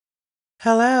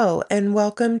Hello and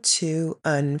welcome to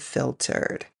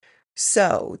Unfiltered.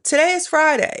 So today is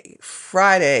Friday,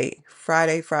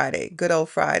 good old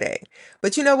Friday.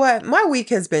 But you know what? My week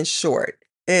has been short.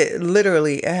 It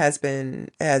has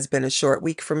been a short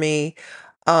week for me.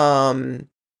 Um,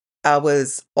 I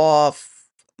was off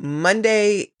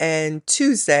Monday and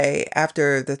Tuesday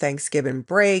after the Thanksgiving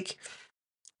break.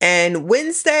 And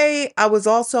Wednesday I was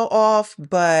also off,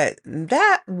 but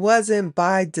that wasn't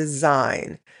by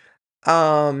design.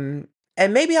 Um,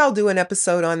 and maybe I'll do an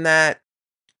episode on that,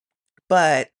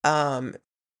 but I'll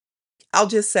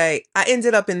just say I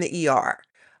ended up in the ER.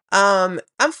 I'm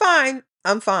fine.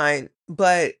 I'm fine,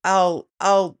 but I'll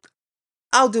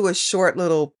do a short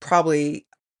little probably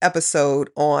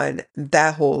episode on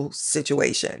that whole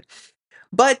situation.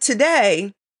 But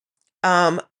today,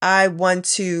 I want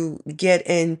to get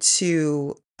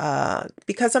into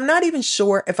because I'm not even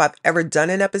sure if I've ever done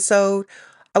an episode.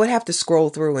 I would have to scroll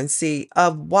through and see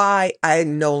of why I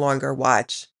no longer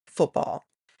watch football.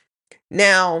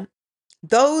 Now,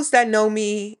 those that know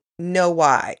me know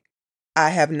why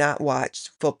I have not watched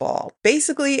football.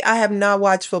 Basically, I have not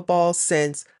watched football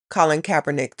since Colin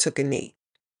Kaepernick took a knee.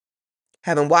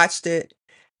 Haven't watched it.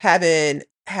 Haven't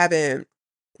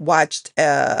watched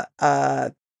the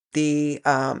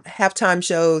halftime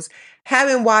shows.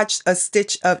 Haven't watched a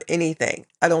stitch of anything.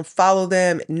 I don't follow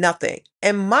them, nothing.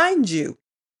 And mind you,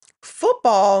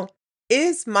 football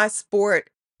is my sport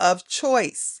of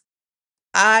choice.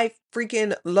 I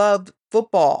freaking love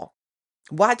football.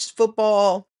 Watched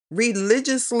football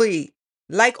religiously,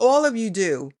 like all of you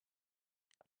do.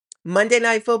 Monday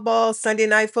night football, Sunday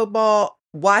night football,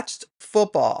 watched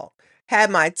football.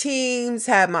 Had my teams,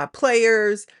 had my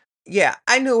players. Yeah,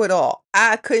 I knew it all.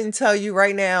 I couldn't tell you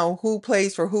right now who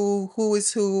plays for who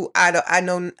is who. I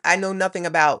know nothing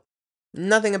about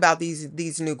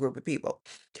these new group of people.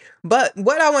 But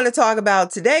what I want to talk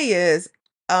about today is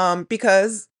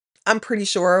because I'm pretty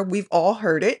sure we've all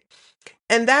heard it,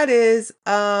 and that is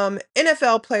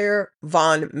NFL player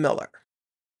Von Miller.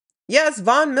 Yes,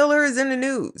 Von Miller is in the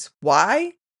news.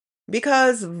 Why?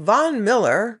 Because Von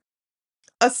Miller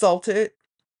assaulted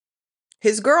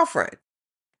his girlfriend,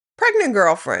 pregnant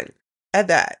girlfriend at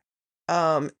that.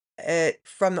 Um,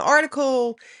 from the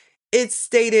article, it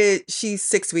stated she's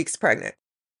 6 weeks pregnant.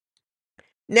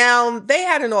 Now, they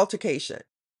had an altercation.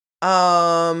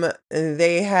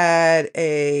 They had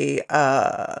a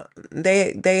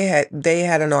they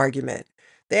had an argument.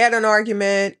 They had an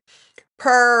argument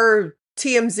per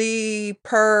TMZ,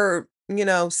 per,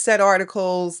 said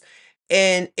articles,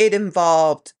 and it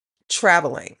involved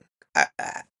traveling.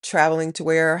 Traveling to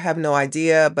where? I have no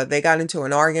idea, but they got into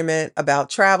an argument about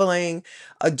traveling.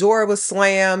 A door was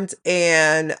slammed,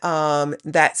 and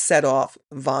that set off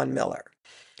Von Miller.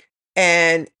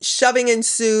 And shoving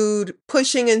ensued,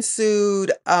 pushing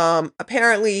ensued.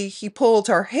 Apparently, he pulled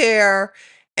her hair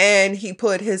and he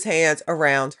put his hands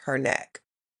around her neck.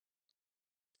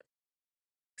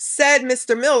 Said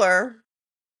Mr. Miller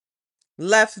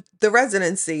left the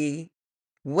residency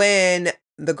when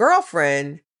the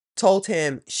girlfriend told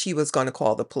him she was going to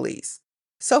call the police.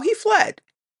 So he fled.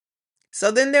 So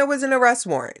then there was an arrest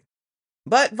warrant.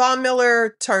 But Von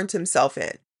Miller turned himself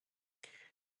in.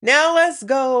 Now let's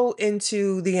go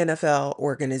into the NFL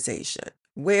organization,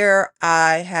 where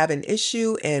I have an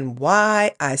issue and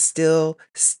why I still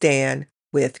stand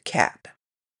with Cap.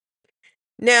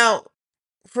 Now,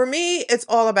 for me, it's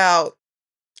all about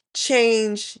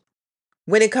change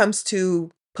when it comes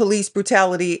to police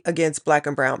brutality against Black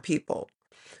and brown people.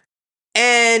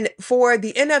 And for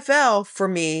the NFL, for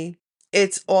me,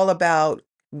 it's all about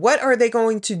what are they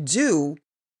going to do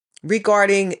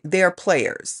regarding their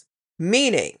players,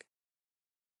 meaning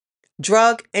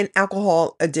drug and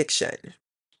alcohol addiction,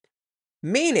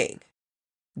 meaning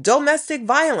domestic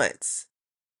violence,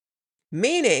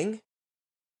 meaning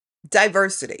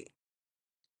diversity.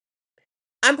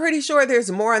 I'm pretty sure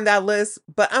there's more on that list,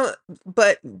 but I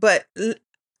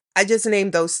just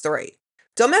named those three.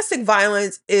 Domestic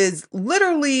violence is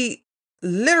literally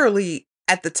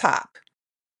at the top.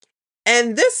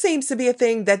 And this seems to be a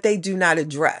thing that they do not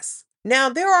address. Now,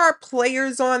 there are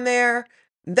players on there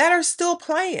that are still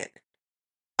playing.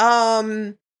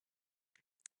 Um,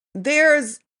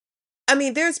 there's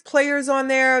there's players on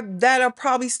there that are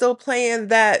probably still playing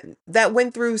that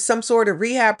went through some sort of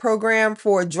rehab program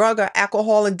for drug or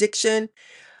alcohol addiction.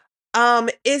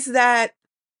 Is that,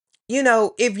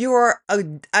 if you're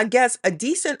I guess a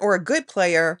decent or a good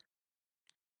player,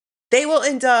 they will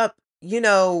end up,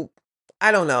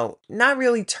 I don't know, not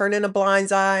really turning a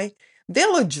blind eye.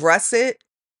 They'll address it.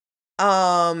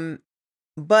 Um,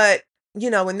 but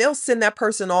and they'll send that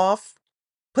person off.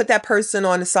 put that person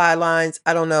on the sidelines.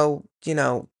 I don't know,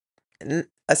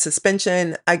 a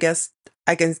suspension, I guess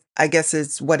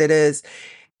is what it is.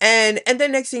 And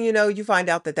then next thing you know, you find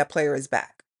out that that player is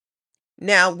back.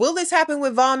 Now, will this happen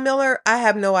with Von Miller? I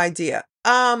have no idea.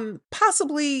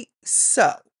 Possibly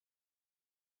so.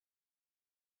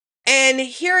 And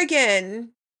here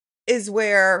again is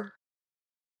where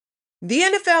the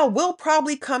NFL will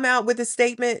probably come out with a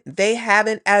statement. They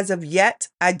haven't as of yet.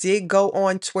 I did go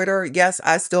on Twitter. Yes,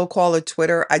 I still call it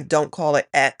Twitter. I don't call it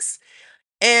X.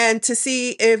 And to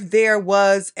see if there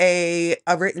was a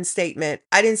written statement.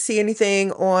 I didn't see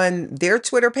anything on their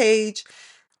Twitter page.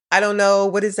 I don't know,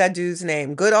 what is that dude's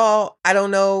name? Goodall. I don't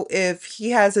know if he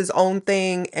has his own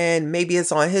thing and maybe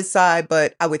it's on his side,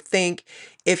 but I would think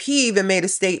if he even made a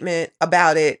statement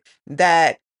about it,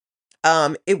 that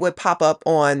it would pop up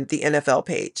on the NFL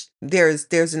page.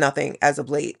 There's nothing as of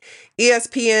late.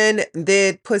 ESPN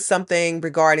did put something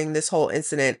regarding this whole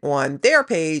incident on their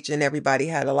page, and everybody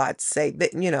had a lot to say.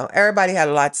 Everybody had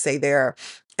a lot to say there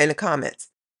in the comments.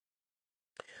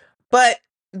 But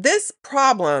this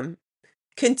problem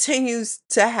continues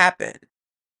to happen.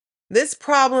 This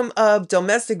problem of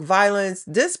domestic violence,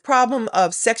 this problem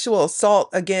of sexual assault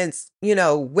against,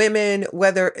 women,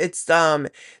 whether it's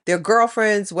their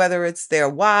girlfriends, whether it's their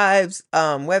wives,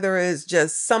 whether it's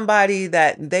just somebody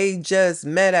that they just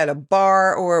met at a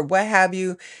bar or what have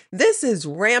you. This is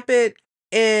rampant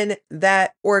in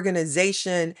that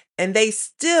organization, and they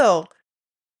still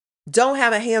don't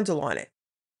have a handle on it.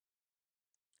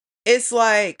 It's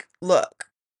like, look,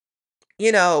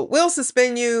 we'll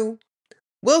suspend you.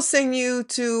 We'll send you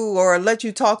to or let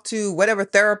you talk to whatever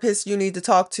therapist you need to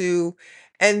talk to.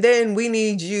 And then we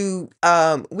need you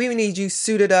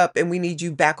suited up and we need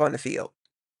you back on the field.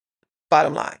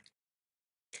 Bottom line.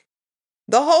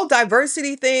 The whole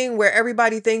diversity thing where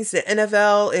everybody thinks the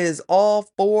NFL is all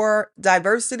for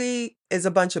diversity is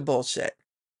a bunch of bullshit.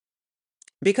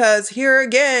 Because here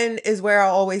again is where I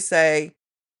always say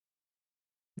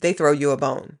they throw you a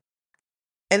bone.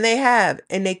 And they have,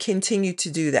 and they continue to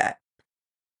do that.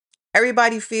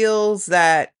 Everybody feels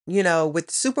that,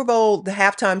 with Super Bowl, the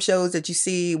halftime shows that you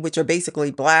see, which are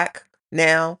basically black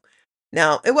now.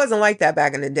 Now, it wasn't like that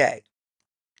back in the day.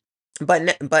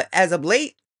 But as of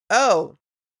late, oh,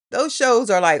 those shows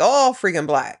are like all freaking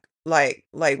black. Like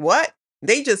what?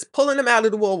 They just pulling them out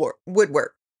of the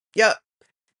woodwork. Yep.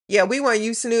 Yeah, we want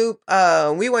you, Snoop.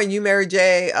 We want you, Mary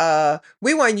J.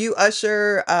 We want you,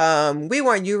 Usher. We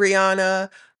want you, Rihanna.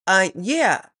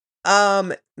 Yeah.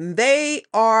 They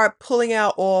are pulling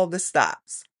out all the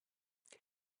stops.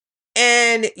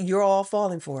 And you're all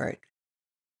falling for it.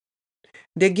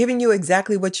 They're giving you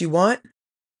exactly what you want,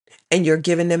 and you're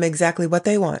giving them exactly what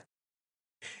they want.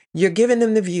 You're giving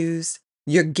them the views,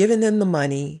 you're giving them the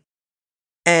money,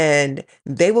 and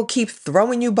they will keep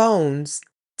throwing you bones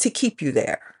to keep you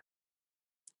there.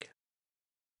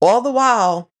 All the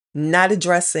while, not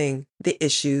addressing the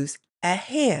issues at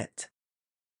hand.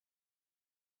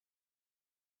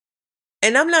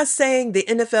 And I'm not saying the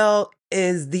NFL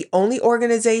is the only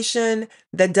organization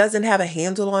that doesn't have a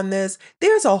handle on this.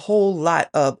 There's a whole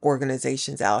lot of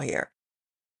organizations out here.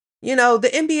 The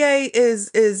NBA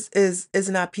is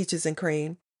not peaches and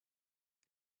cream.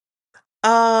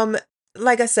 Um,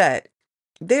 like I said,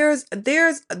 there's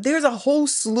a whole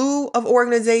slew of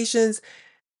organizations,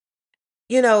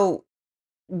 you know,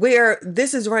 where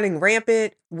this is running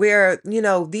rampant, where,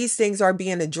 these things are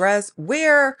being addressed,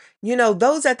 where,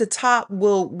 those at the top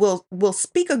will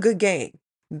speak a good game.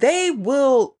 They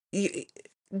will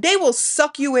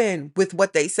suck you in with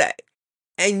what they say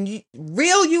and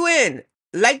reel you in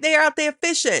like they're out there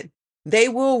fishing. They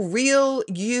will reel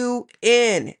you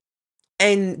in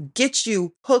and get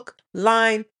you hook,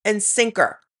 line, and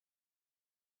sinker.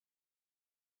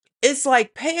 It's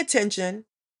like, pay attention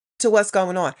to what's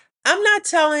going on. I'm not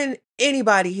telling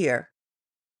anybody here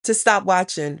to stop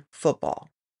watching football.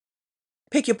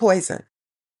 Pick your poison.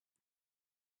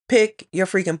 Pick your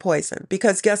freaking poison.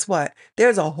 Because guess what?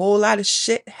 There's a whole lot of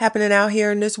shit happening out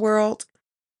here in this world.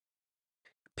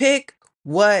 Pick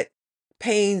what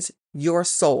pains your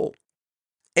soul.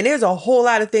 And there's a whole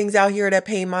lot of things out here that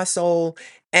pain my soul.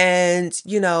 And,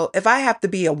 if I have to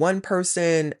be a one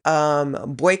person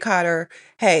boycotter,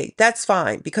 hey, that's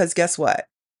fine. Because guess what?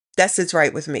 That sits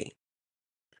right with me.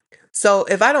 So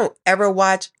if I don't ever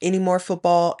watch any more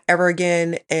football ever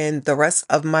again in the rest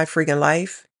of my freaking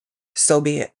life, so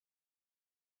be it.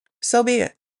 So be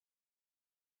it.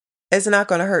 It's not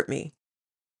going to hurt me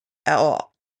at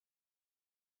all.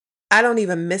 I don't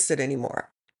even miss it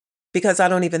anymore because I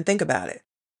don't even think about it.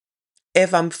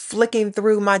 If I'm flicking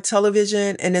through my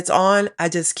television and it's on, I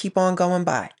just keep on going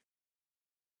by.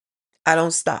 I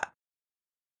don't stop.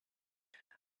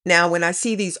 Now, when I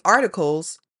see these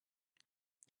articles,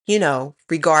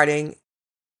 regarding,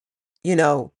 you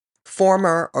know,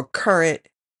 former or current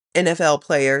NFL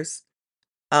players,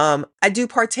 I do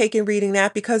partake in reading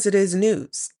that because it is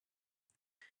news.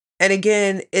 And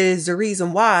again, it is the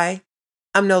reason why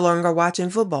I'm no longer watching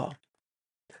football.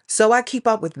 So I keep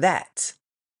up with that,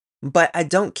 but I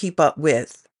don't keep up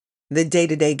with the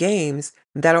day-to-day games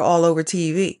that are all over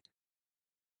TV.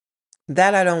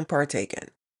 That I don't partake in.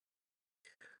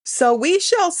 So we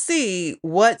shall see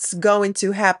what's going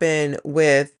to happen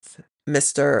with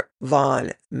Mr.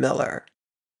 Von Miller.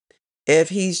 If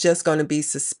he's just going to be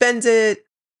suspended,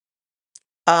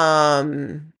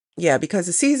 yeah, because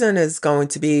the season is going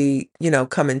to be,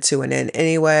 coming to an end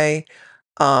anyway.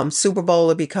 Super Bowl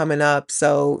will be coming up,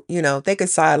 so, they could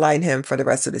sideline him for the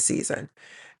rest of the season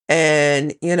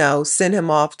and, send him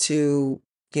off to,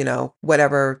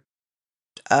 whatever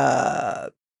uh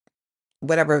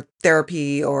whatever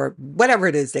therapy or whatever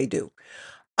it is they do.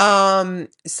 But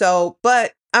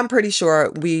I'm pretty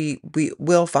sure we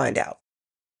will find out.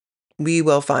 We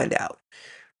will find out.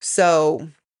 So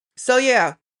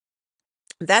yeah,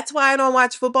 that's why I don't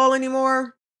watch football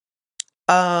anymore.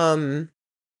 Um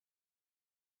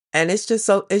and it's just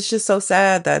so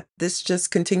sad that this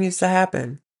just continues to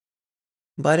happen.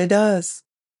 But it does.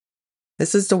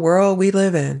 This is the world we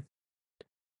live in.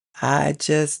 I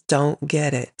just don't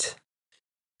get it.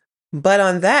 But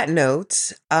on that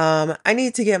note, I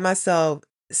need to get myself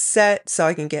set so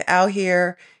I can get out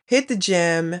here, hit the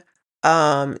gym,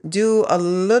 do a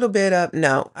little bit of,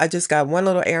 no, I just got one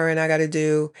little errand I got to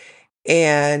do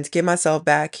and get myself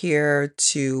back here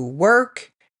to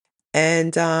work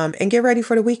and get ready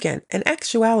for the weekend. In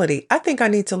actuality, I think I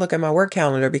need to look at my work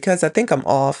calendar because I think I'm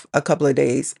off a couple of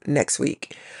days next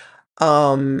week.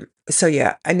 So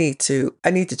yeah, I need to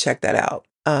check that out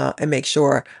and make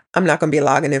sure I'm not going to be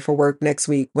logging in for work next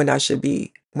week when I should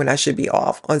be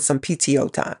off on some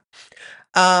PTO time.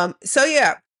 So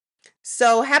yeah.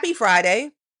 So happy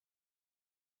Friday.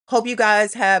 Hope you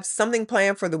guys have something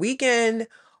planned for the weekend.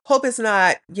 Hope it's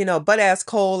not, butt ass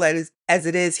cold as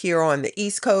it is here on the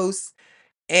East Coast.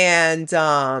 And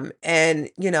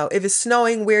if it's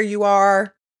snowing where you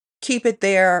are, keep it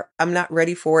there. I'm not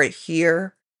ready for it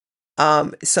here.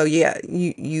 So yeah,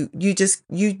 you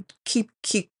keep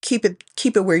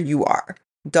it where you are.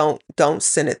 Don't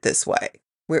send it this way.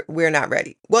 We're not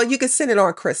ready. Well, you can send it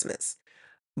on Christmas,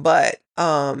 but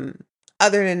other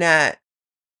than that,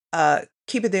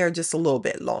 keep it there just a little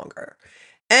bit longer.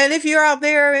 And if you're out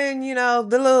there in, the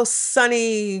little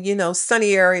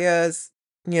sunny areas,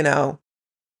 you know,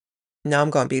 no, I'm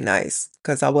gonna be nice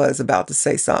because I was about to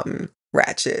say something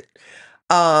ratchet.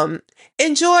 Um,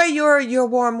 Enjoy your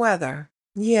warm weather.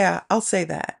 Yeah, I'll say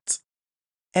that.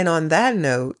 And on that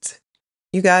note,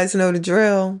 you guys know the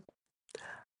drill.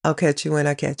 I'll catch you when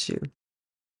I catch you.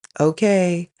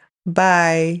 Okay.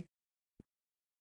 Bye.